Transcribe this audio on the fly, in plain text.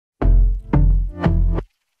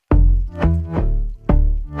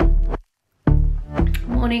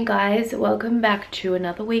morning guys, welcome back to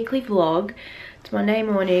another weekly vlog. It's Monday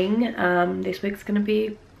morning. This week's gonna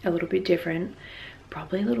be a little bit different,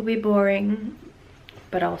 probably a little bit boring,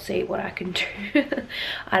 but I'll see what I can do.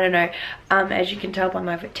 I don't know. As you can tell by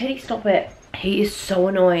my Teddy, stop it. He is so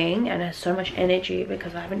annoying and has so much energy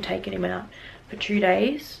because I haven't taken him out for 2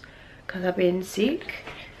 days because I've been sick.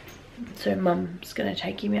 So mum's gonna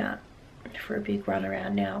take him out for a big run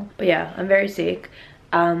around now. But yeah, I'm very sick.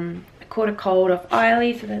 I caught a cold off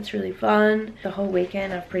Eiley, so that's really fun. The whole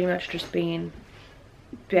weekend I've pretty much just been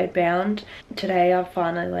bed bound. Today I've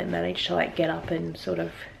finally managed to get up and sort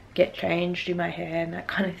of get changed, do my hair and that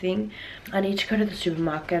kind of thing. I need to go to the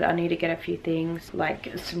supermarket. I need to get a few things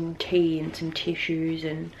like some tea and some tissues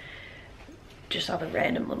and just other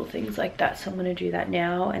random little things like that. So I'm going to do that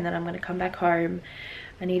now, and then I'm going to come back home.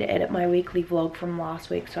 I need to edit my weekly vlog from last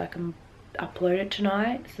week so I can upload it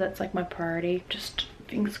tonight. So that's like my priority. Just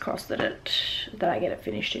fingers crossed that I get it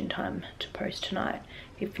finished in time to post tonight.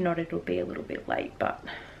 If not, it'll be a little bit late, but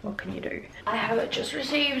what can you do? I have just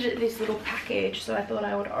received this little package, so I thought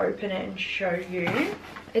I would open it and show you.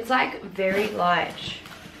 It's like very light.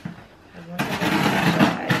 I wonder what's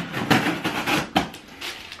inside.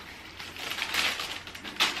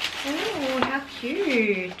 Oh, how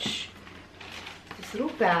cute. This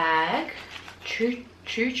little bag. Chou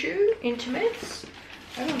Chou Intimates.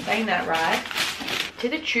 I hope I'm saying that right. It's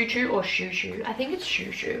either Chou Chou or Chou Chou. I think it's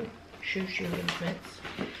Chou Chou. Chou Chou Intimates.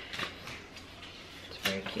 It's a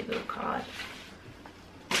very cute little card.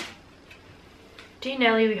 Dear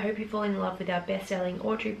Nelly, we hope you fall in love with our best-selling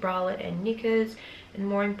Audrey bralette and knickers, and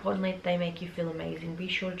more importantly, they make you feel amazing. Be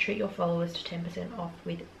sure to treat your followers to 10% off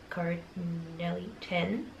with code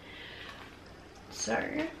Nelly10. So,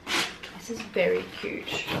 this is very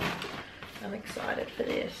cute. I'm excited for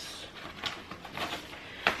this.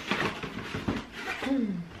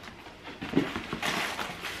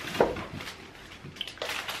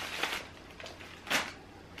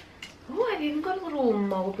 Oh, I've even got a little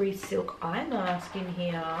mulberry silk eye mask in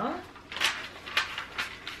here.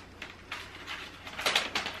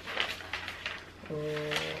 Oh,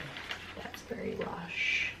 that's very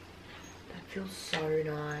lush. That feels so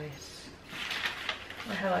nice.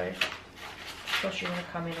 Oh, hello. Thought you want to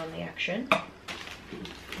come in on the action. Oh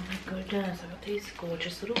my goodness, I've got these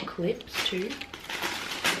gorgeous little clips too.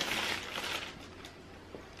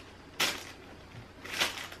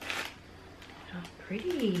 How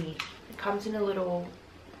pretty. It comes in a little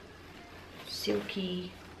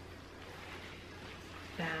silky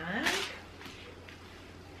bag.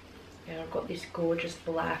 And I've got this gorgeous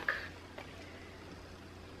black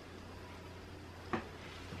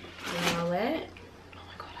wallet.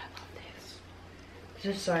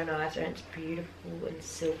 This is so nice, and it's beautiful and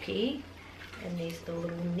silky. And these are the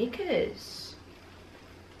little knickers.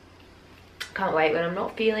 Can't wait. When I'm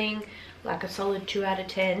not feeling like a solid 2 out of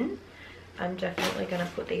 10, I'm definitely going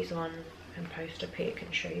to put these on and post a pic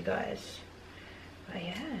and show you guys. But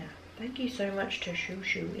yeah, thank you so much to Chou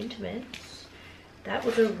Chou Intimates. That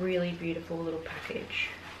was a really beautiful little package.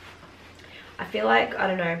 I feel like, I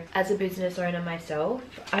don't know, as a business owner myself,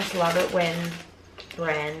 I just love it when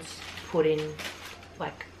brands put in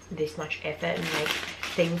like this much effort and make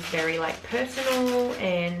things very personal,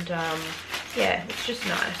 and yeah, it's just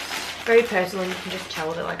nice, very personal, and you can just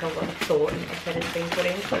tell that a lot of thought and effort has been put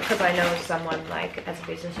in, because I know as someone as a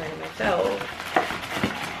business owner myself,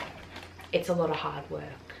 it's a lot of hard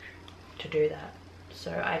work to do that,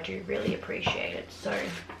 so I do really appreciate it. So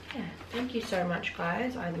yeah, thank you so much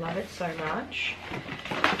guys, I love it so much.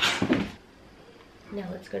 Now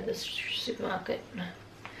let's go to the supermarket.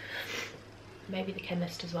 Maybe the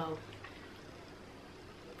chemist as well.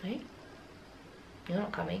 Hey? You're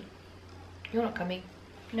not coming. You're not coming.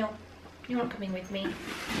 No, you're not coming with me.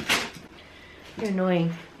 You're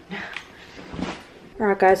annoying.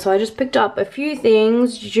 Alright guys, so I just picked up a few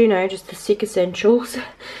things. Did you know, just the sick essentials.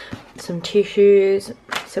 Some tissues,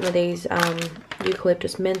 some of these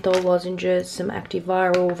eucalyptus menthol lozenges, some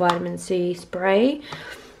antiviral vitamin C spray,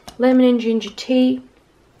 lemon and ginger tea,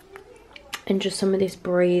 and just some of this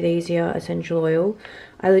Breathe Easier essential oil.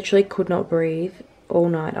 I literally could not breathe all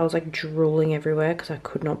night. I was drooling everywhere because I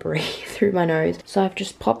could not breathe through my nose. So I've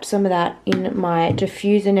just popped some of that in my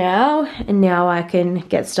diffuser now, and now I can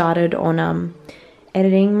get started on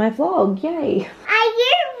editing my vlog. Yay! Are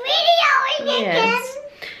you videoing again? Yes.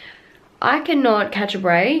 I cannot catch a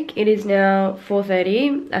break. It is now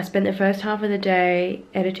 4:30. I spent the first half of the day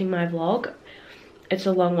editing my vlog. It's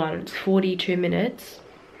a long one. It's 42 minutes.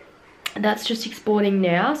 That's just exporting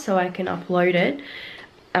now so I can upload it.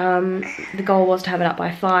 The goal was to have it up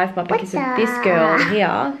by 5, but because of this girl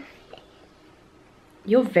here,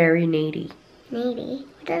 you're very needy. Needy?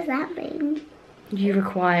 What does that mean? You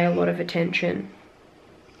require a lot of attention.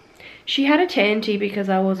 She had a tanty because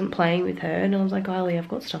I wasn't playing with her, and I was like, Kylie, I've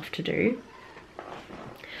got stuff to do.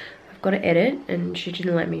 I've got to edit, and she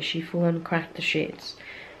didn't let me. She full on cracked the shits.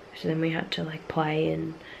 So then we had to like play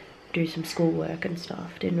and do some schoolwork and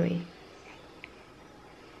stuff, didn't we?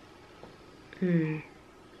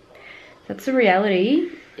 That's the reality.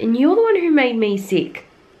 And you're the one who made me sick.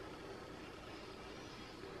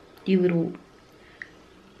 You little...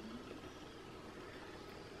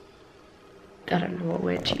 I don't know what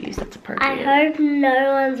word to use that's appropriate. I hope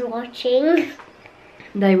no one's watching.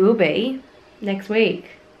 They will be next week.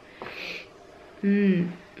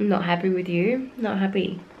 I'm not happy with you. Not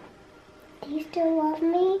happy. Do you still love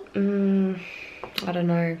me? I don't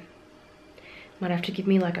know. Might have to give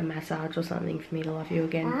me like a massage or something for me to love you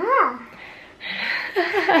again. Ah.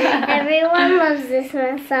 Everyone loves this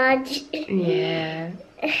massage. Yeah.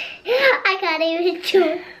 I can't even do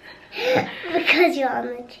it. Because you're on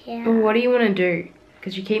the chair. Well, what do you want to do?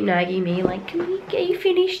 Because you keep nagging me like, can we get you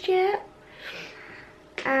finished yet?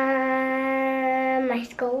 My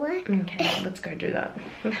schoolwork. Okay, let's go do that.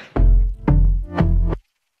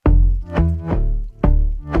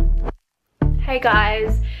 Hey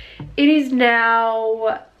guys, it is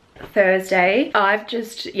now Thursday. I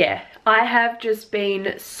have just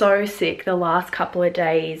been so sick the last couple of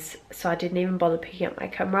days, so I didn't even bother picking up my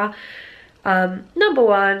camera. Number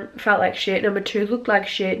one, felt like shit. Number two, looked like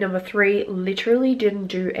shit. Number three, literally didn't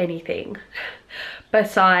do anything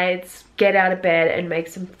besides get out of bed and make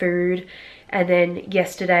some food. And then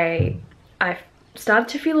yesterday I started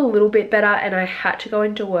to feel a little bit better, and I had to go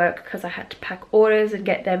into work because I had to pack orders and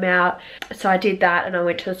get them out. So I did that, and I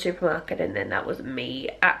went to the supermarket, and then that was me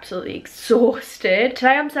absolutely exhausted.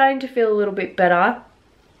 Today I'm starting to feel a little bit better.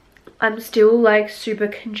 I'm still like super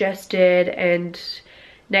congested and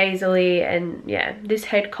nasally, and yeah, this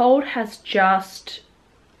head cold has just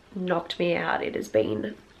knocked me out. It has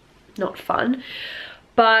been not fun,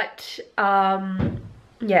 but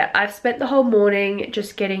yeah, I've spent the whole morning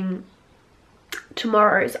just getting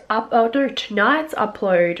tonight's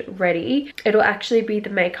upload ready. It'll actually be the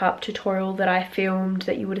makeup tutorial that I filmed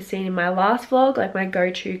that you would have seen in my last vlog, like my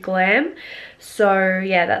go-to glam. So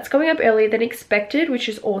yeah, that's going up earlier than expected, which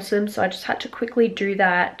is awesome. So I just had to quickly do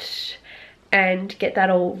that and get that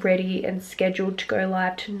all ready and scheduled to go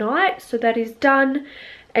live tonight. So that is done.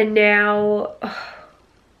 And now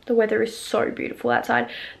the weather is so beautiful outside.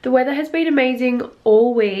 The weather has been amazing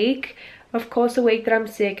all week. Of course, the week that I'm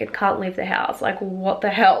sick and can't leave the house, like what the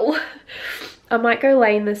hell. I might go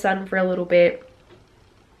lay in the sun for a little bit.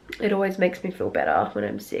 It always makes me feel better when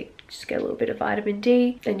I'm sick. Just get a little bit of vitamin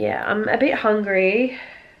D. And yeah, I'm a bit hungry.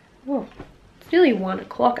 Oh, it's nearly 1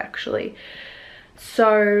 o'clock actually.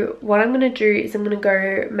 So what I'm going to do is I'm going to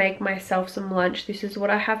go make myself some lunch. This is what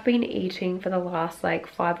I have been eating for the last like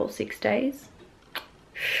 5 or 6 days.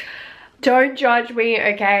 Don't judge me,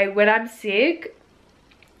 okay? When I'm sick,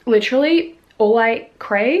 literally all I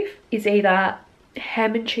crave is either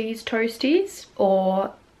ham and cheese toasties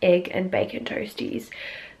or egg and bacon toasties.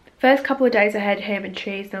 The first couple of days I had ham and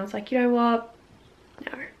cheese, and I was like, you know what?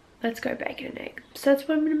 No, let's go bacon and egg. So that's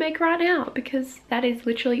what I'm going to make right now, because that is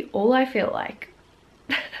literally all I feel like.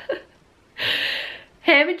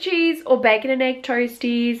 Ham and cheese or bacon and egg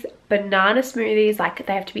toasties, banana smoothies, like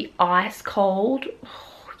they have to be ice cold.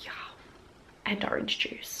 Oh, yeah. And orange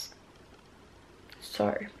juice.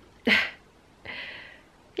 So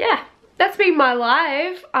yeah, that's been my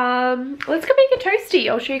life. Let's go make a toasty.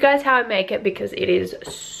 I'll show you guys how I make it because it is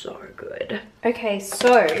so good. Okay,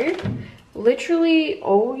 so literally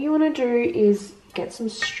all you want to do is get some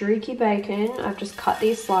streaky bacon. I've just cut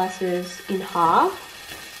these slices in half.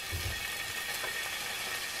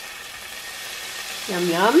 Yum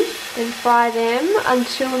yum. And fry them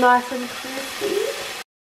until nice and crispy.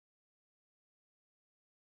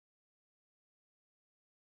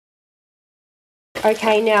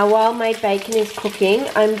 Okay, now while my bacon is cooking,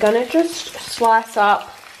 I'm gonna just slice up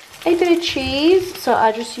a bit of cheese. So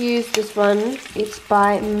I just use this one. It's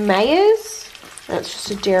by Mayer's. That's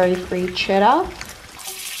just a dairy-free cheddar.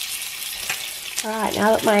 Alright,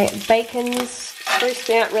 now that my bacon's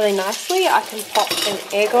crisped out really nicely, I can pop an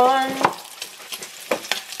egg on.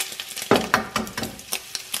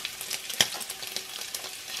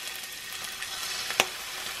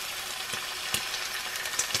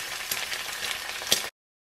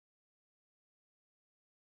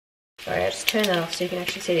 Sorry, I just turned that off so you can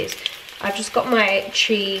actually see this. I've just got my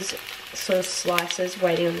cheese sort of slices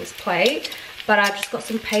waiting on this plate, but I've just got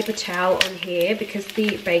some paper towel on here because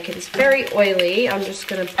the bacon is very oily. I'm just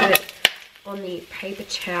going to put it on the paper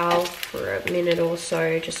towel for a minute or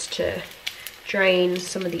so just to drain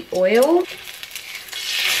some of the oil. Oh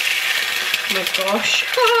my gosh.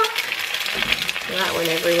 That went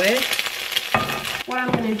everywhere. What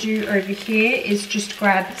I'm going to do over here is just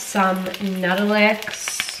grab some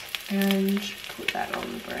Nuttalex and put that on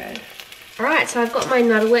the bread. Alright, so I've got my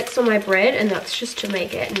Nuttalex on my bread, and that's just to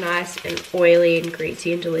make it nice and oily and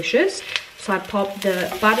greasy and delicious. So I pop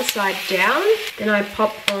the butter side down, then I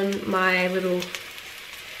pop on my little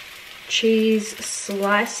cheese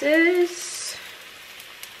slices,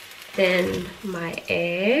 then my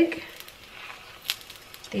egg,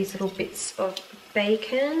 these little bits of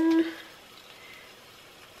bacon,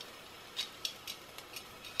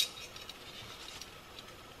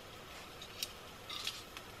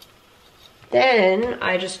 then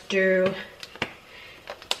I just do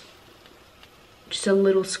just a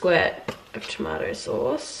little squirt of tomato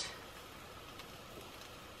sauce.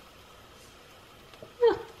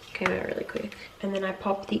 Came out really quick. And then I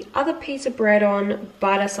pop the other piece of bread on,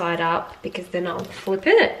 butter side up, because then I'll flip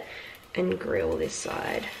it and grill this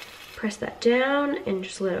side. Press that down and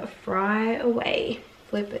just let it fry away.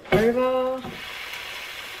 Flip it over.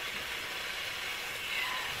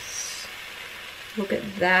 Yes. Look at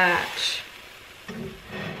that.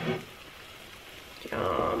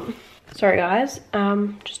 Yum. Sorry guys,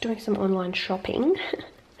 just doing some online shopping.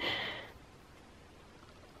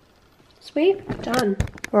 Sweet, done.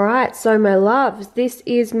 Alright, so my loves, this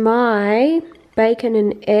is my bacon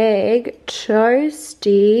and egg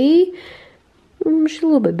toasty. She's a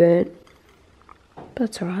little bit burnt, but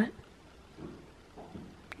that's alright.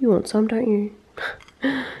 You want some, don't you?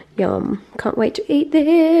 Yum, can't wait to eat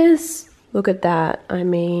this. Look at that, I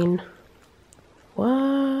mean,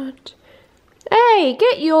 what? Hey,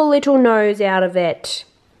 get your little nose out of it.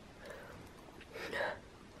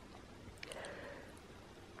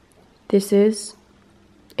 This is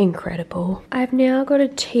incredible. I've now got a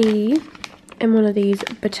tea and one of these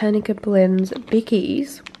Botanica Blends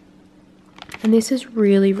Bickies. And this is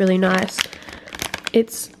really, really nice.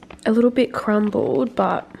 It's a little bit crumbled,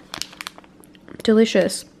 but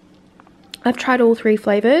delicious. I've tried all three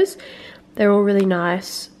flavors. They're all really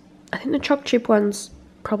nice. I think the choc chip one's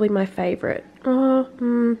probably my favorite. I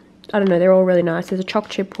don't know, they're all really nice. There's a choc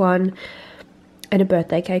chip one and a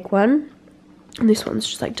birthday cake one. And this one's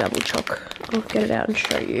just like double choc. I'll get it out and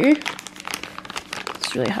show you.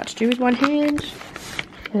 It's really hard to do with one hand.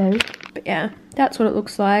 Hello. But yeah, that's what it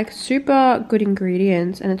looks like. Super good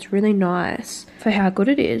ingredients, and it's really nice for how good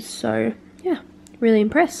it is. So yeah, really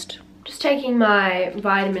impressed. Just taking my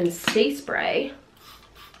vitamin C spray.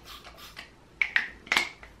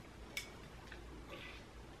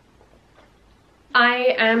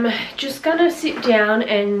 I am just gonna sit down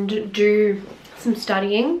and do some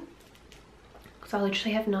studying because I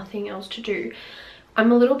literally have nothing else to do.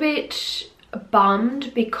 I'm a little bit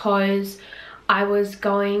bummed because I was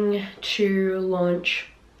going to launch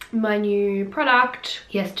my new product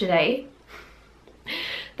yesterday.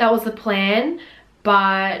 That was the plan,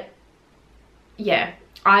 but yeah,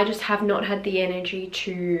 I just have not had the energy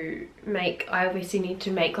to make. I obviously need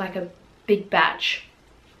to make like a big batch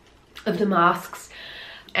of the masks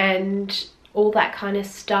and all that kind of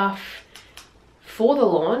stuff for the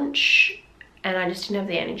launch, and I just didn't have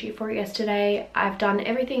the energy for it yesterday. I've done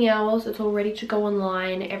everything else. It's all ready to go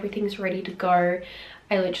online. Everything's ready to go.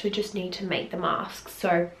 I literally just need to make the masks.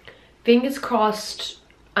 So fingers crossed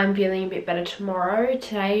I'm feeling a bit better tomorrow.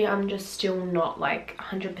 Today I'm just still not like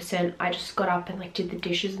 100%. I just got up and like did the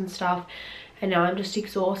dishes and stuff, and now I'm just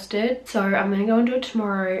exhausted. So I'm gonna go and do it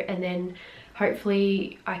tomorrow, and then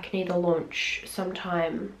hopefully I can either launch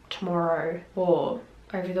sometime tomorrow or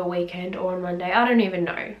over the weekend or on Monday. I don't even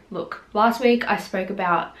know. Look, last week I spoke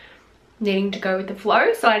about needing to go with the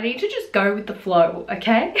flow, so I need to just go with the flow,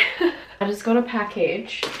 okay? I just got a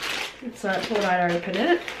package, so I thought I'd open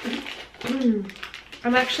it.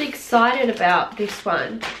 I'm actually excited about this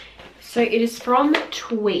one. So it is from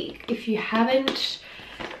Tweak. If you haven't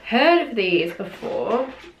heard of these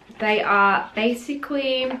before, they are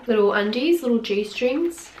basically little undies, little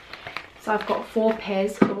G-strings. So I've got 4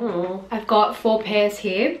 pairs. Oh, I've got 4 pairs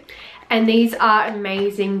here. And these are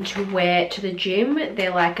amazing to wear to the gym.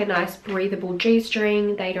 They're like a nice breathable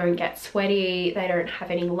G-string. They don't get sweaty. They don't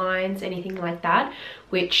have any lines, anything like that.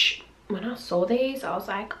 Which, when I saw these, I was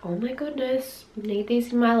like, oh my goodness, need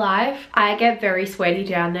these in my life. I get very sweaty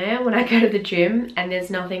down there when I go to the gym, and there's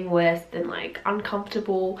nothing worse than like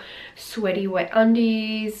uncomfortable, sweaty, wet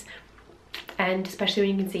undies. And especially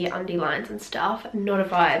when you can see your undie lines and stuff, not a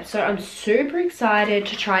vibe. So I'm super excited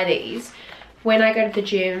to try these when I go to the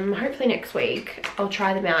gym. Hopefully next week I'll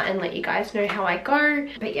try them out and let you guys know how I go.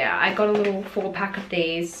 But yeah, I got a little 4-pack of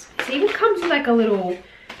these. It even comes with like a little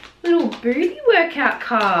Little booty workout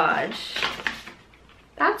card.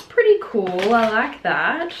 That's pretty cool. I like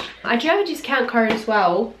that. I do have a discount code as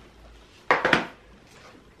well.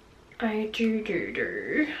 I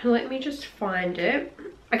do. Let me just find it.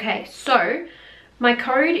 Okay, so my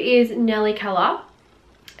code is Nelly Kalla,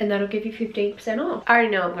 and that'll give you 15% off. I already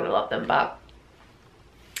know I'm gonna love them, but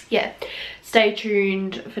yeah, stay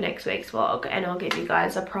tuned for next week's vlog and I'll give you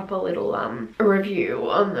guys a proper little review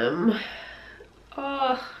on them.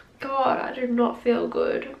 Oh god, I do not feel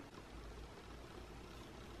good.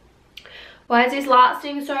 Why is this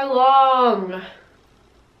lasting so long?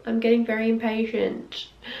 I'm getting very impatient.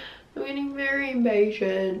 I'm getting very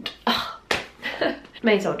impatient.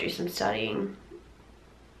 May as well do some studying.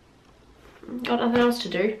 Got nothing else to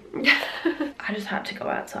do. I just had to go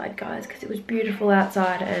outside, guys, because it was beautiful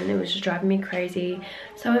outside and it was just driving me crazy.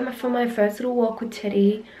 So I went for my first little walk with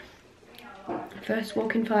Teddy. First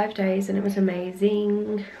walk in 5 days and it was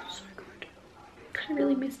amazing. So good. I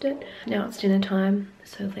really missed it. Now it's dinner time,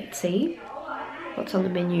 so let's see what's on the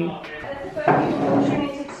menu.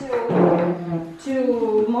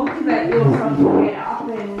 To motivate yourself to get up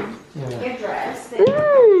and get dressed.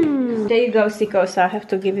 There you go, Siko, so I have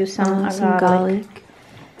to give you some garlic.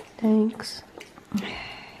 Thanks.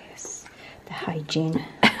 Yes, the hygiene.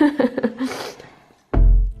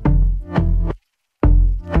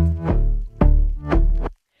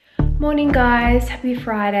 Morning guys, happy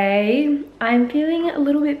Friday. I'm feeling a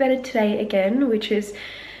little bit better today again, which is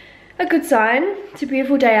a good sign. It's a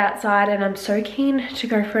beautiful day outside and I'm so keen to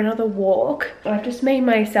go for another walk. I've just made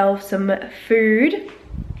myself some food.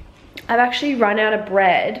 I've actually run out of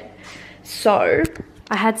bread, so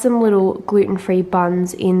I had some little gluten-free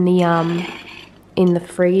buns in the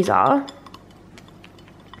freezer.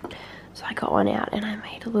 So I got one out and I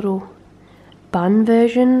made a little bun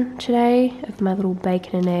version today of my little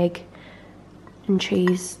bacon and egg and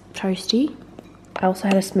cheese toasty. I also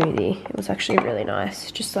had a smoothie. It was actually really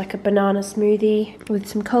nice. Just like a banana smoothie with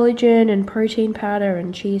some collagen and protein powder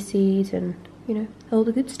and chia seeds and, you know, all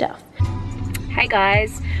the good stuff. Hey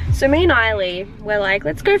guys, so me and Eiley, we're like,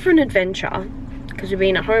 let's go for an adventure because we've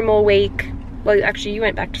been at home all week. Well, actually you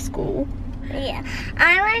went back to school. Yeah,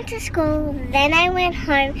 I went to school, then I went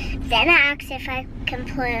home, then I asked if I can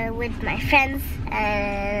play with my friends,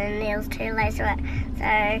 and it was too late, so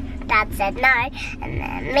Dad said no, and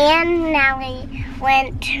then me and Nelly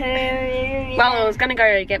went to... Well, I was going to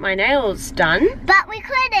go get my nails done. But we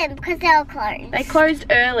couldn't because they were closed. They closed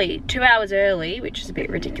early, 2 hours early, which is a bit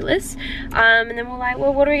ridiculous. And then we're like,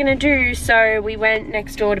 well, what are we going to do? So we went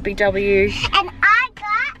next door to Big W. And I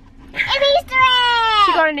got an Easter egg!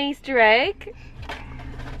 She got an Easter egg.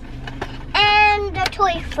 And a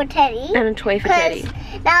toy for Teddy. And a toy for Teddy.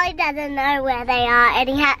 Nelly doesn't know where they are,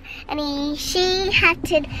 and she had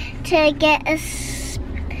to get us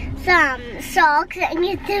some socks and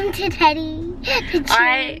give them to Teddy to chew.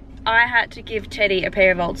 I had to give Teddy a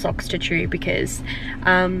pair of old socks to chew because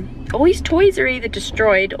all his toys are either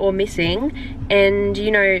destroyed or missing, and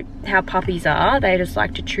you know how puppies are, they just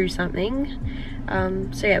like to chew something.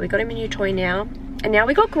 So yeah, we got him a new toy now, and now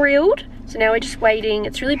we got grilled. So now we're just waiting.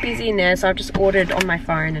 It's really busy in there, so I've just ordered on my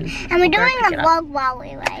phone and we're doing a vlog while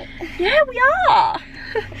we wait. Yeah, we are.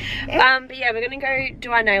 But yeah, we're gonna go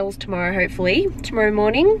do our nails tomorrow, hopefully. Tomorrow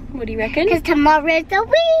morning. What do you reckon? Because tomorrow's the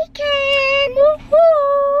weekend.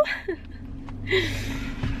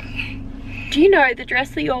 Woohoo! Do you know the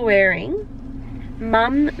dress that you're wearing,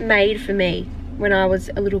 Mum made for me when I was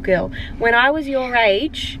a little girl. When I was your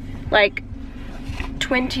age, like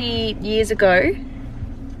 20 years ago,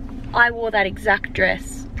 I wore that exact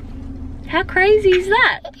dress. How crazy is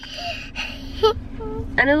that?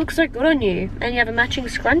 And it looks so good on you. And you have a matching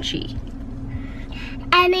scrunchie.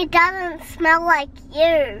 And it doesn't smell like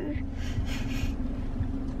you.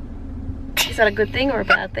 Is that a good thing or a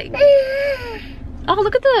bad thing? Oh,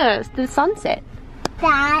 look at the sunset.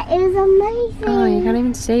 That is amazing. Oh, you can't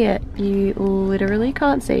even see it. You literally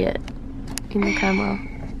can't see it in the camera.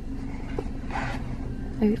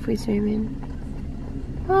 Maybe if we zoom in.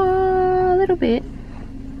 Oh, a little bit.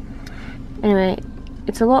 Anyway,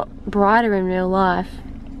 it's a lot brighter in real life.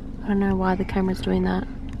 I don't know why the camera's doing that.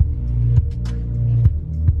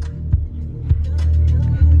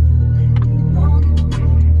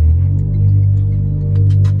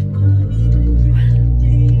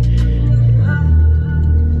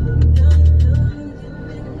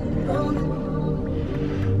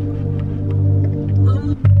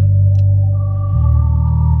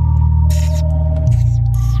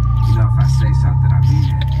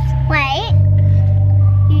 Wait.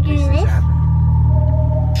 You do this?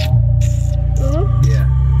 Yeah.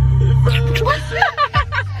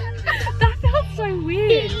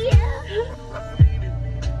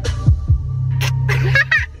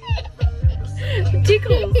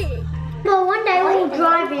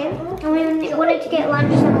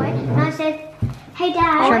 And I said, hey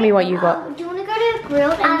Dad. Show me what you got. Do you want to go to the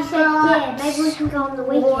grill? And he said, yeah, maybe we can go on the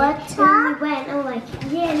weekend. And we went, and I'm like,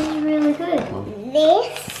 yeah, this is really good.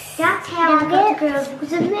 This. That's how I got the grill,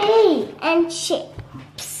 because of me. And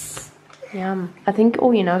chips. Yum. I think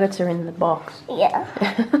all your nuggets are in the box. Yeah.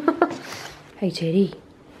 Hey Teddy.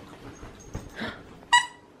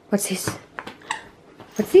 What's this?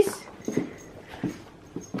 What's this?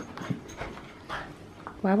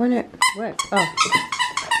 Why won't it work? Oh.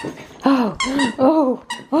 Oh. Oh.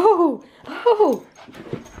 Oh. Oh.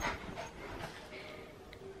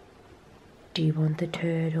 Do you want the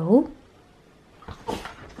turtle?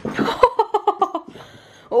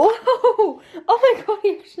 Oh. Oh my god,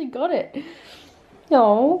 he actually got it.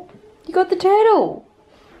 No. You got the turtle.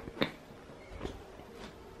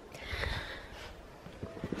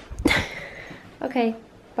 Okay,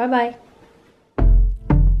 bye-bye.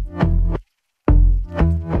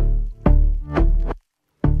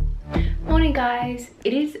 Morning guys,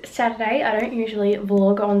 it is Saturday. I don't usually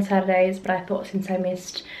vlog on Saturdays, but I thought since I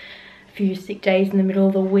missed a few sick days in the middle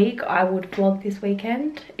of the week, I would vlog this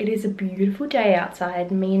weekend. It is a beautiful day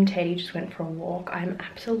outside. Me and Teddy just went for a walk. I'm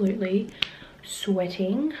absolutely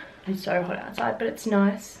sweating. It's so hot outside, but it's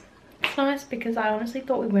nice. It's nice because I honestly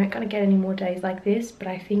thought we weren't going to get any more days like this, but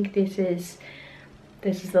I think this is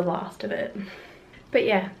the last of it. But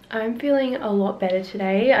yeah, I'm feeling a lot better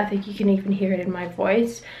today. I think you can even hear it in my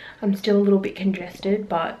voice. I'm still a little bit congested,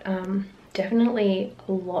 but definitely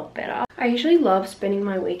a lot better. I usually love spending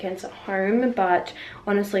my weekends at home, but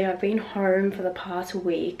honestly, I've been home for the past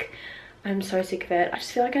week. I'm so sick of it. I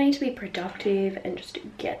just feel like I need to be productive and just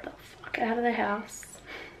get the fuck out of the house.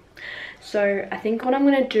 So I think what I'm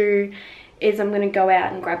gonna do is I'm gonna go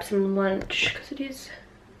out and grab some lunch, because it is,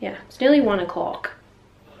 yeah, it's nearly 1 o'clock.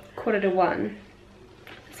 1:45.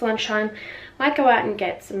 It's lunchtime. Might go out and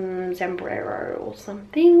get some sombrero or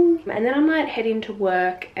something, and then I might head into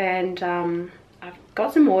work. And I've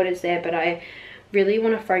got some orders there, but I really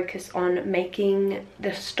want to focus on making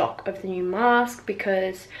the stock of the new mask,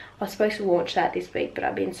 because I was supposed to launch that this week, but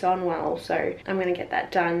I've been so unwell, so I'm gonna get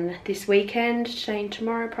that done this weekend, today and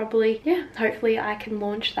tomorrow probably. Yeah, hopefully I can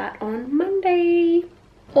launch that on Monday.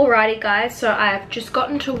 Alrighty guys, so I've just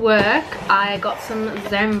gotten to work. I got some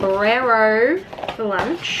sombrero for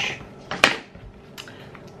lunch.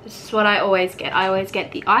 This is what I always get. I always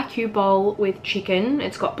get the IQ bowl with chicken.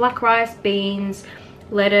 It's got black rice, beans,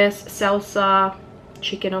 lettuce, salsa,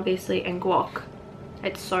 chicken obviously, and guac.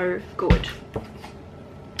 It's so good.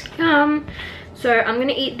 So I'm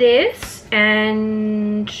gonna eat this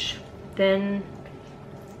and then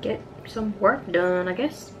get some work done, I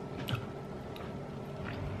guess.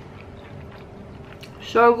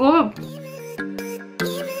 So good.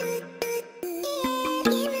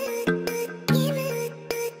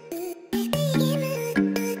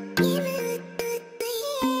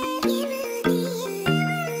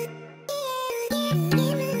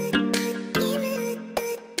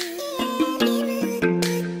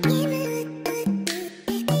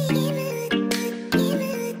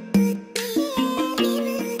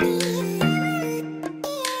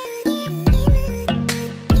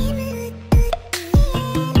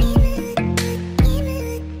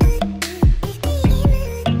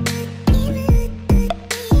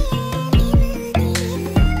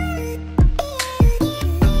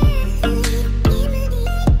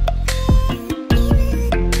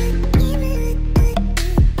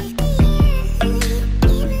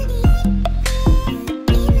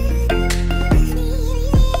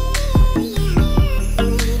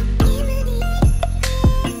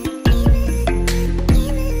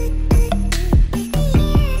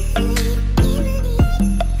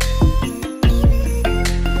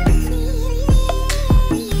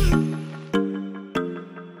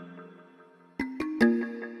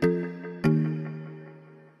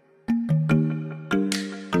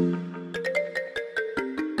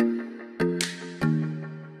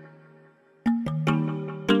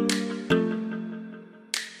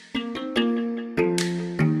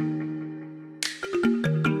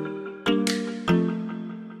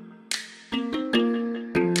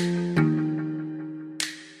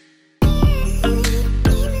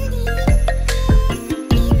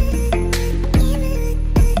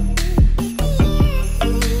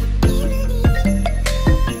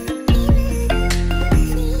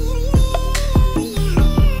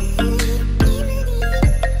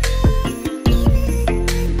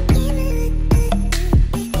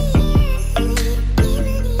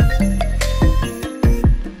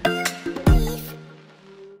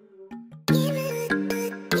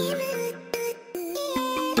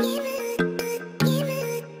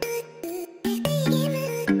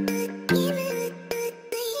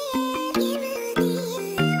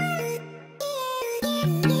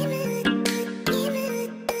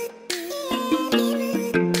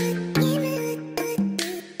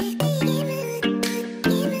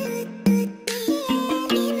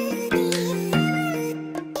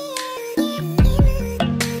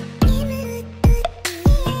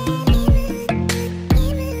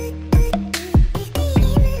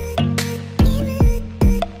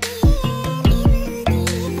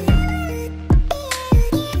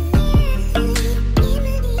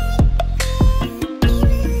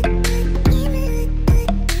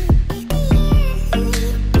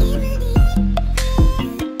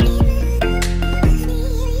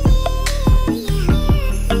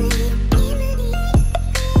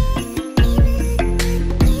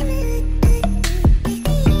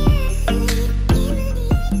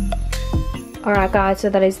 Alright guys, so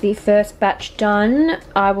that is the first batch done.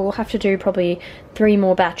 I will have to do probably 3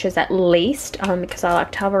 more batches at least, because I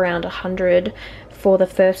like to have around 100 for the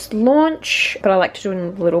first launch, but I like to do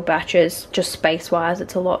in little batches, just space wise.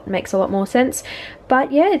 It's makes a lot more sense.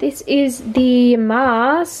 But yeah, this is the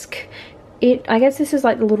mask. I guess this is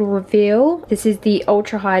like the little reveal. This is the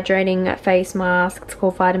ultra hydrating face mask. It's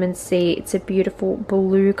called Vitamin C. It's a beautiful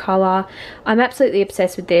blue color. I'm absolutely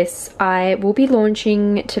obsessed with this. I will be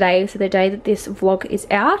launching today, so the day that this vlog is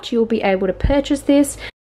out, you'll be able to purchase this.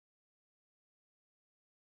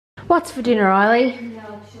 What's for dinner, Riley?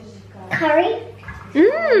 Curry.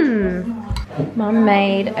 Mum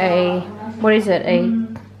made a, what is it, a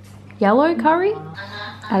yellow curry?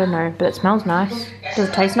 I don't know, but it smells nice. Does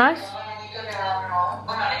it taste nice?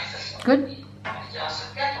 Good?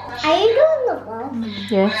 Are you doing the vlog?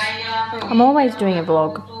 Yes. I'm always doing a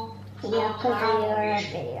vlog. Yeah, because you're a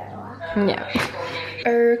video. Yeah.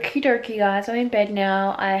 Okie dokie guys, I'm in bed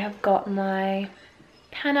now. I have got my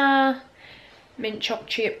panna mint choc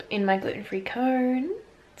chip in my gluten-free cone.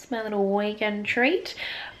 It's my little weekend treat.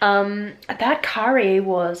 That curry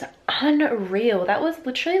was unreal. That was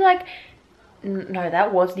literally like, no,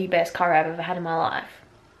 that was the best curry I've ever had in my life.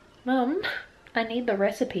 Mum, I need the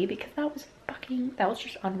recipe because that was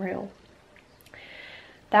just unreal.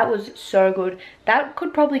 That was so good. That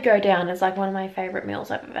could probably go down as like one of my favorite meals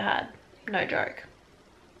I've ever had. No joke.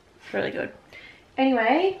 It's really good.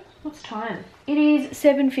 Anyway, what's time? It is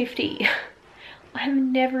 7:50.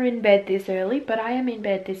 I'm never in bed this early, but I am in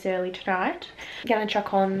bed this early tonight. I'm gonna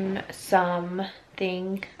chuck on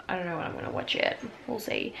something. I don't know what I'm gonna watch yet. We'll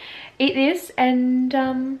see. Eat this and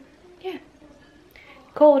yeah.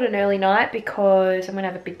 Call it an early night because I'm gonna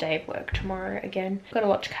have a big day of work tomorrow again. Got a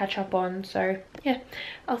lot to catch up on, so yeah.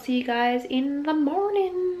 I'll see you guys in the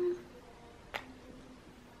morning.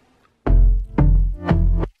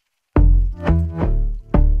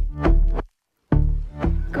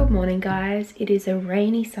 Good morning guys. It is a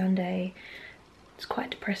rainy Sunday. It's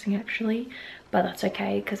quite depressing actually, but that's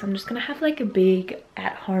okay because I'm just gonna have like a big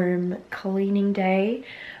at-home cleaning day.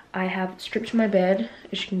 I have stripped my bed,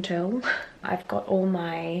 as you can tell. I've got all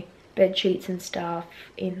my bed sheets and stuff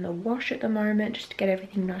in the wash at the moment just to get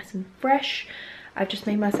everything nice and fresh. I've just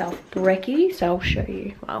made myself brekkie, so I'll show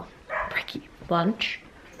you, well, brekkie lunch.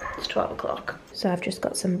 It's 12 o'clock. So I've just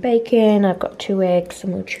got some bacon, I've got 2 eggs, some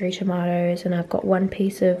little cherry tomatoes, and I've got 1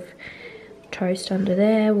 piece of toast under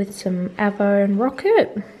there with some avo and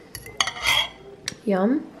rocket.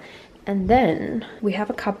 Yum. And then we have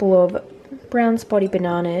a couple of brown spotty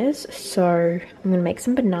bananas, so I'm gonna make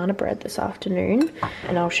some banana bread this afternoon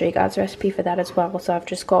and I'll show you guys the recipe for that as well. So I've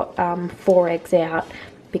just got 4 eggs out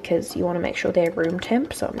because you want to make sure they're room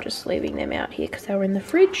temp, so I'm just leaving them out here because they were in the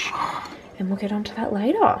fridge, and we'll get onto that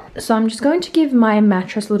later. So I'm just going to give my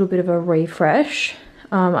mattress a little bit of a refresh.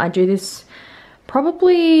 I do this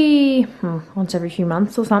probably once every few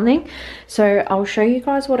months or something, so I'll show you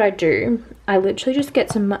guys what I do. I literally just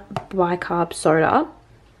get some bicarb soda,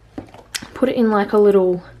 put it in like a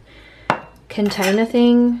little container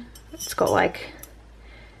thing. It's got like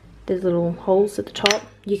there's little holes at the top.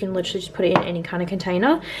 You can literally just put it in any kind of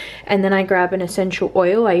container, and then I grab an essential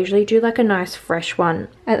oil. I usually do like a nice fresh one.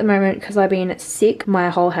 At the moment, because I've been sick, my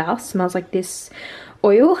whole house smells like this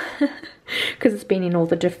oil because it's been in all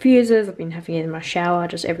the diffusers. I've been having it in my shower,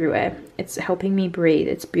 just everywhere. It's helping me breathe.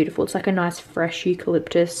 It's beautiful. It's like a nice fresh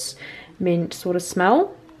eucalyptus mint sort of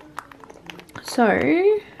smell. So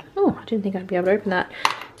oh, I didn't think I'd be able to open that.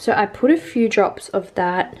 So I put a few drops of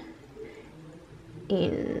that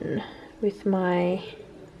in with my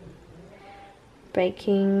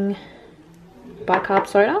baking bicarb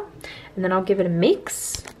soda, and then I'll give it a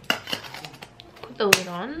mix. Put the lid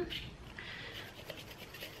on.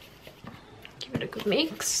 Give it a good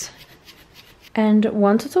mix. And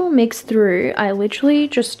once it's all mixed through, I literally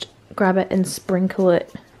just grab it and sprinkle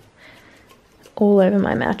it all over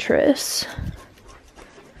my mattress.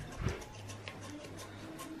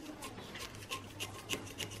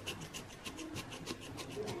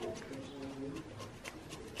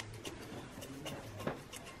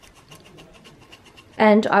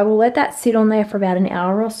 And I will let that sit on there for about an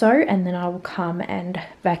hour or so, and then I will come and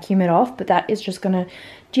vacuum it off. But that is just gonna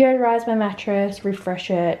deodorize my mattress, refresh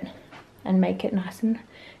it, and make it nice and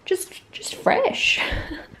just fresh.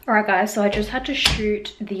 Alright guys, so I just had to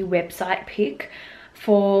shoot the website pic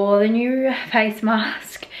for the new face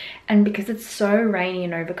mask, and because it's so rainy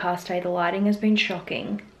and overcast today, the lighting has been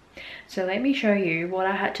shocking. So let me show you what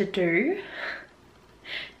I had to do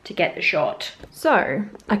to get the shot. So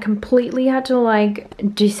I completely had to like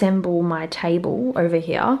disassemble my table over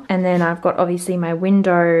here, and then I've got obviously my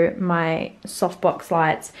window, my softbox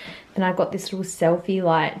lights, And I've got this little selfie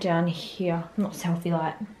light down here. Not selfie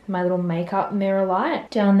light, my little makeup mirror light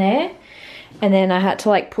down there. And then I had to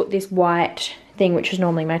like put this white thing, which is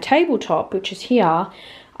normally my tabletop, which is here.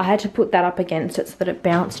 I had to put that up against it so that it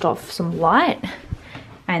bounced off some light.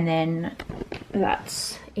 And then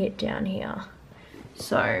that's it down here.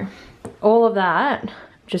 So all of that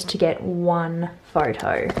just to get one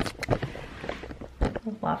photo.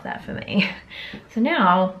 Love that for me. So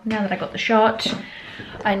now that I got the shot,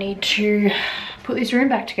 I need to put this room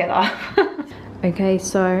back together. Okay,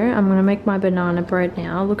 so I'm gonna make my banana bread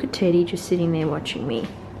now. Look at Teddy just sitting there watching me.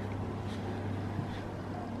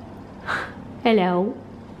 Hello.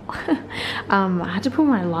 I had to put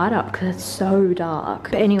my light up because it's so dark.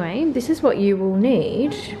 But anyway, this is what you will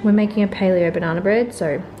need. We're making a paleo banana bread.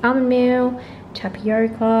 So almond meal,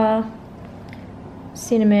 tapioca,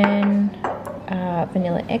 cinnamon,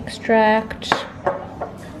 vanilla extract,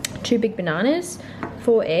 2 big bananas,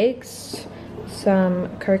 4 eggs, some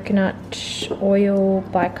coconut oil,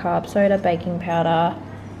 bicarb soda, baking powder,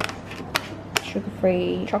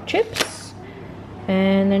 sugar-free choc chips,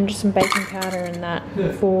 and then just some baking powder and that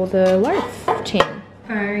for the loaf tin.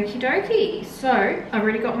 Okie dokie. So I've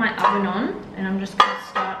already got my oven on, and I'm just going to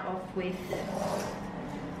start off with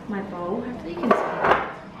my bowl. Hopefully you can see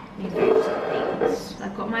that.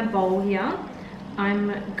 I've got my bowl here.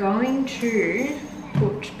 I'm going to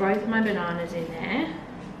put both my bananas in there.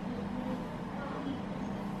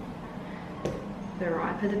 The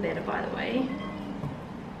riper the better, by the way.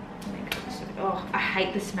 Oh, I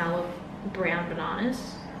hate the smell of brown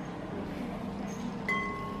bananas.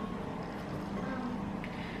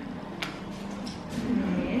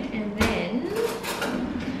 Yeah, and then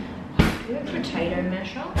do a potato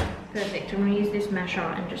masher. Perfect. I'm going to use this masher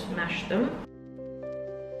and just mash them.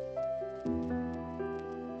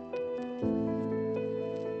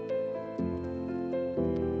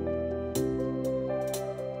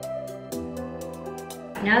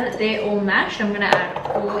 Now that they're all mashed, I'm going to add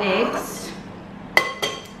 4 eggs.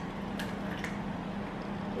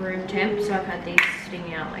 Room temp, so I've had these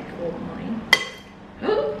sitting out like all morning.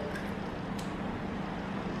 Ooh.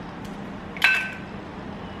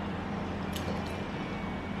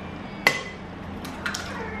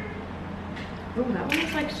 Oh, that one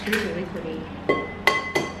is like super liquidy.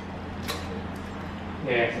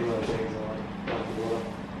 Yeah, some of those things are like water.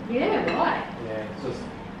 Yeah, right. Yeah, it's just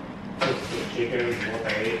the chicken, what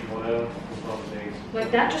they eat, whatever. It's not the eggs. Like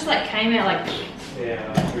that just like came out like...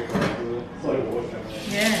 Yeah, like quick like, it's like water coming out.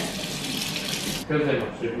 Yeah. Because they're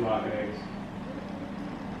not supermarket eggs.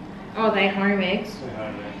 Oh, they're home eggs. They're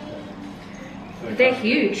home eggs. So They're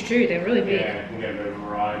huge too, they're really big. Yeah, you can get a bit of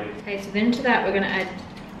variety. Okay, so then to that we're going to add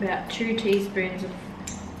about 2 teaspoons of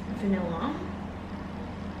vanilla.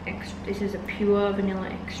 This is a pure vanilla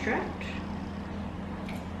extract.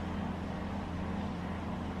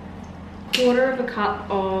 1/4 cup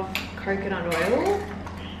of coconut oil.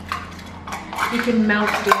 You can melt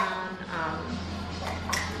down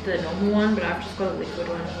the normal one, but I've just got a liquid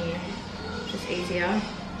one here, it's just easier.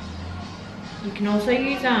 You can also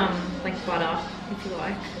use like butter if you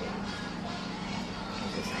like.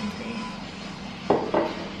 It's the same thing.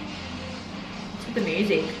 What's with the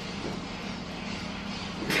music?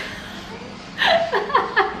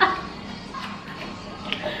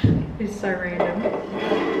 It's so random.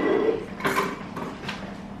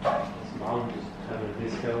 Mom just had a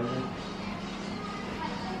disco in there.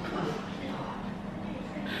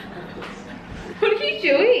 What are you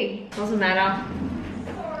doing? Doesn't matter.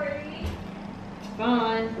 Sorry. It's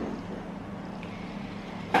fine.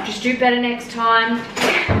 Just do better next time.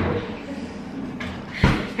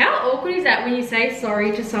 How awkward is that when you say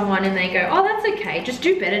sorry to someone and they go, oh, that's okay, just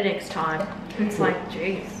do better next time. It's like,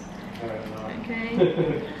 jeez. Okay.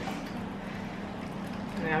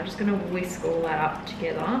 Okay, I'm just gonna whisk all that up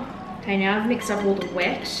together. Okay, now I've mixed up all the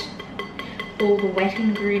wet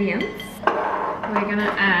ingredients. We're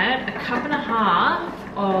gonna add 1.5 cups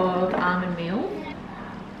of almond meal.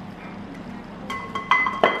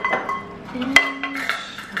 And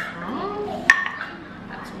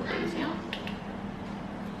that's a lot easier.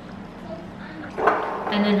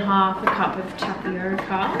 And then 1/2 cup of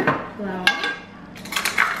tapioca flour.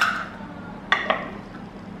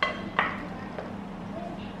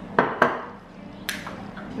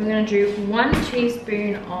 We're going to do 1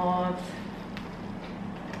 teaspoon of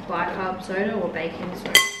bicarb soda or baking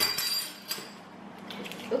soda.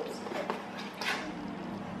 Oops.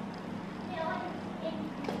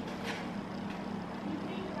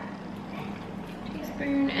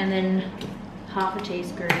 Teaspoon, and then 1/2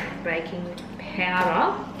 teaspoon baking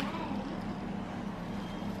powder.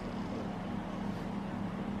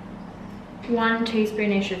 1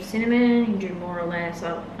 teaspoonish of cinnamon. You can do more or less. I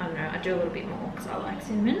don't know, I do a little bit more because I like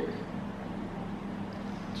cinnamon.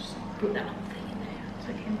 Just put that whole thing in there. It's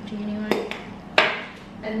like empty anyway.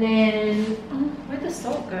 And then, where'd the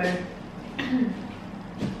salt go?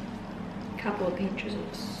 Couple of pinches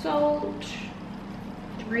of salt.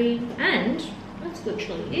 3, and that's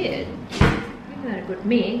literally it. Give that a good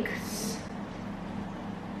mix.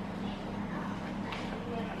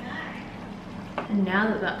 And now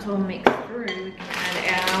that that's all mixed through, we can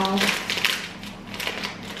add our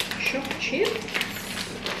choc chips.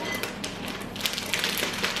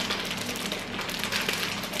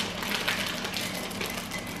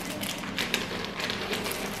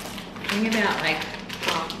 I think about like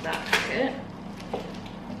half of that packet.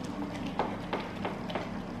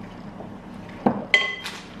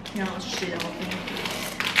 Now let's just do the whole thing.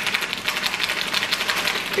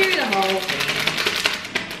 Do the whole thing.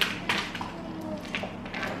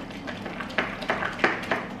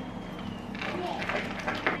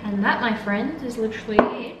 And that, my friends, is literally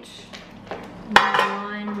it.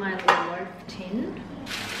 Line my loaf tin.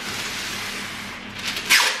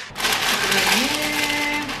 Put it in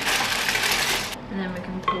there. And then we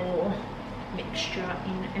can pour mixture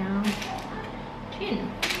in our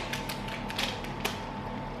tin.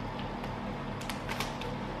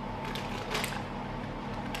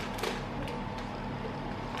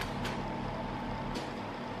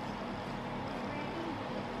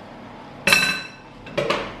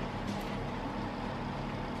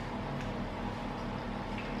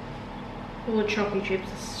 All the chocolate chips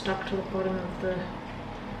are stuck to the bottom of the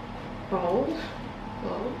bowl.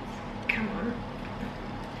 Well, come on.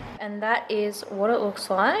 And that is what it looks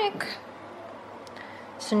like.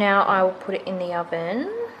 So now I will put it in the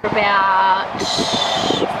oven for about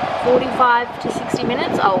 45 to 60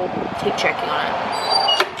 minutes. I'll keep checking on it.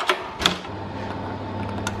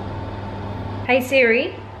 Hey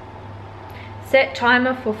Siri, set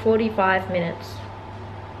timer for 45 minutes.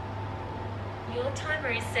 Your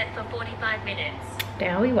timer is set for 45 minutes.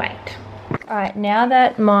 Now we wait. Alright, now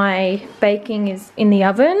that my baking is in the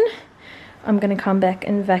oven, I'm going to come back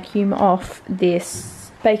and vacuum off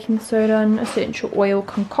this baking soda and essential oil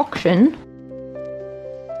concoction.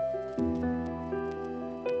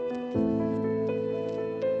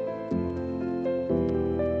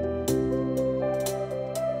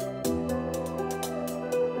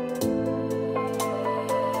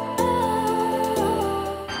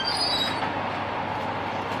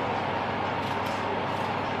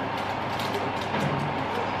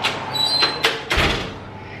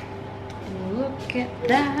 Look at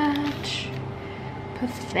that.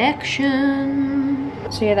 Perfection.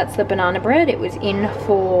 So yeah, that's the banana bread. It was in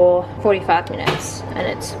for 45 minutes and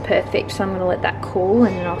it's perfect. So I'm gonna let that cool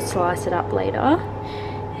and then I'll slice it up later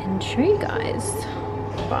and show you guys.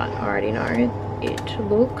 But I already know it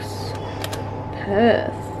looks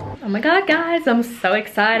perfect. Oh my god guys, I'm so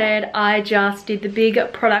excited. I just did the big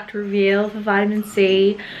product reveal for vitamin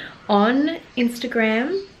C on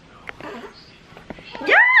Instagram.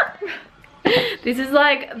 Yeah! This is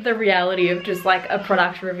like the reality of just like a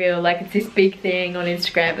product reveal. Like it's this big thing on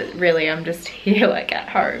Instagram, but really I'm just here like at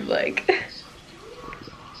home like.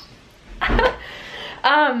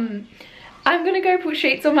 I'm gonna go put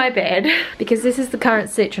sheets on my bed because this is the current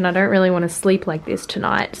stitch and I don't really want to sleep like this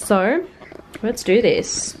tonight. So let's do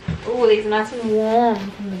this. Oh, these are nice and warm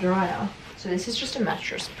from the dryer. So this is just a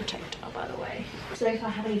mattress protector, by the way. So if I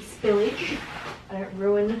have any spillage, I don't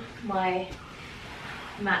ruin my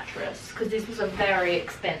mattress, because this was a very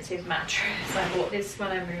expensive mattress. I bought this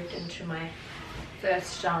when I moved into my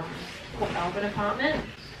first Port Melbourne apartment.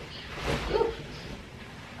 Ooh.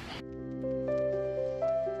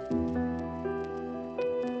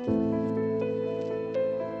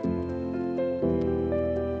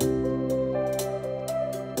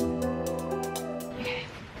 Okay,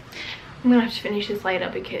 I'm gonna have to finish this later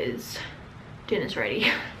because dinner's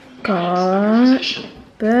ready. Got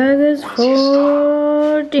burgers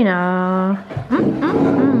for dinner. I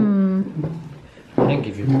don't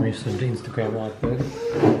give you permission to Instagram like that.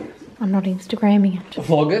 I'm not Instagramming it.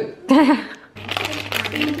 Vlog it.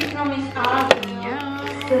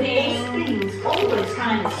 These things always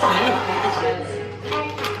kind of smell because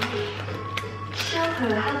show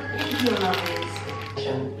her how big your love is.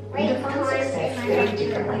 Redefine success very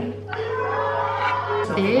differently.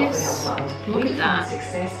 This, look at that.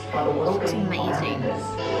 It's amazing.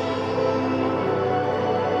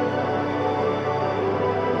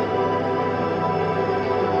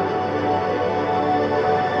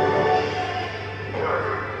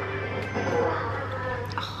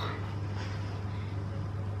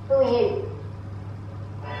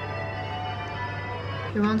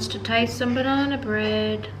 Who wants to taste some banana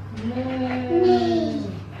bread?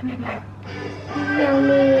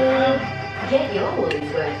 Get your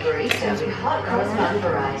Wooliesworth barista with hot cross bun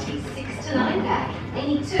variety 6 to 9 pack.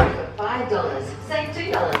 Any 2 for $5. Save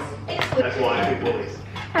 $2. That's why I pick Woolies.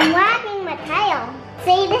 I'm wagging my tail.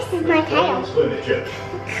 See, this is my tail. Furniture.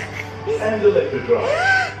 And electric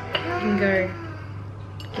drive. You can go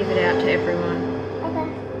give it out to everyone. Okay.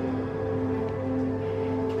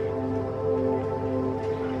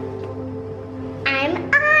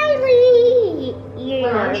 I'm Eiley. You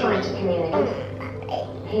When I'm know. trying to communicate,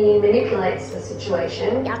 he manipulates the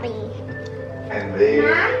situation. Yummy. And there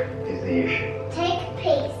Mom? is the issue. Take a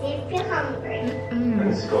piece if you're hungry. And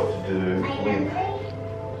it's got to do Are you with hungry?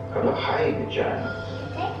 a behaviour, Jane,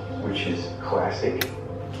 which is classic.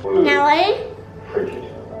 Nelly? Frigid.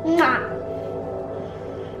 No.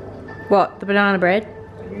 What, the banana bread?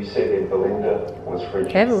 You said that Belinda was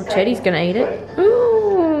frigid. Careful, Teddy's gonna eat it.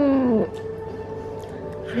 Ooh.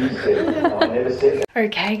 You said, I never said that.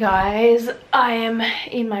 Okay guys, I am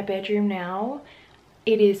in my bedroom now.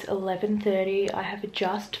 It is 11:30. I have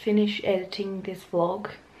just finished editing this vlog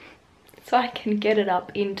so I can get it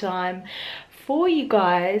up in time for you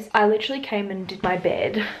guys. I literally came and did my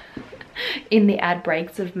bed in the ad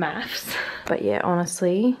breaks of maths. But yeah,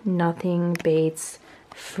 honestly, nothing beats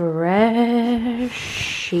fresh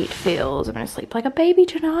sheet feels. I'm gonna sleep like a baby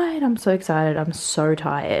tonight. I'm so excited. I'm so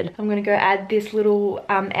tired. I'm gonna go add this little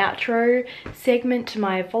outro segment to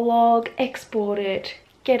my vlog, export it,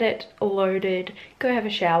 get it loaded, go have a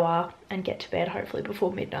shower and get to bed hopefully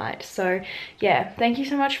before midnight. So yeah, thank you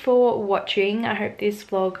so much for watching. I hope this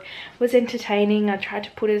vlog was entertaining. I tried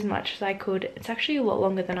to put as much as I could. It's actually a lot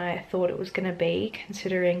longer than I thought it was gonna be,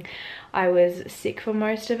 considering I was sick for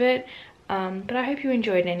most of it. But I hope you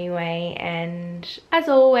enjoyed anyway, and as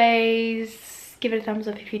always, give it a thumbs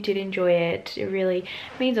up if you did enjoy it. It really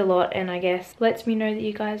means a lot, and I guess lets me know that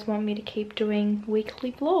you guys want me to keep doing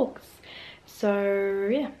weekly vlogs. So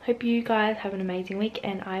yeah, hope you guys have an amazing week,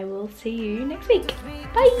 and I will see you next week.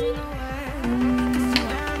 Bye!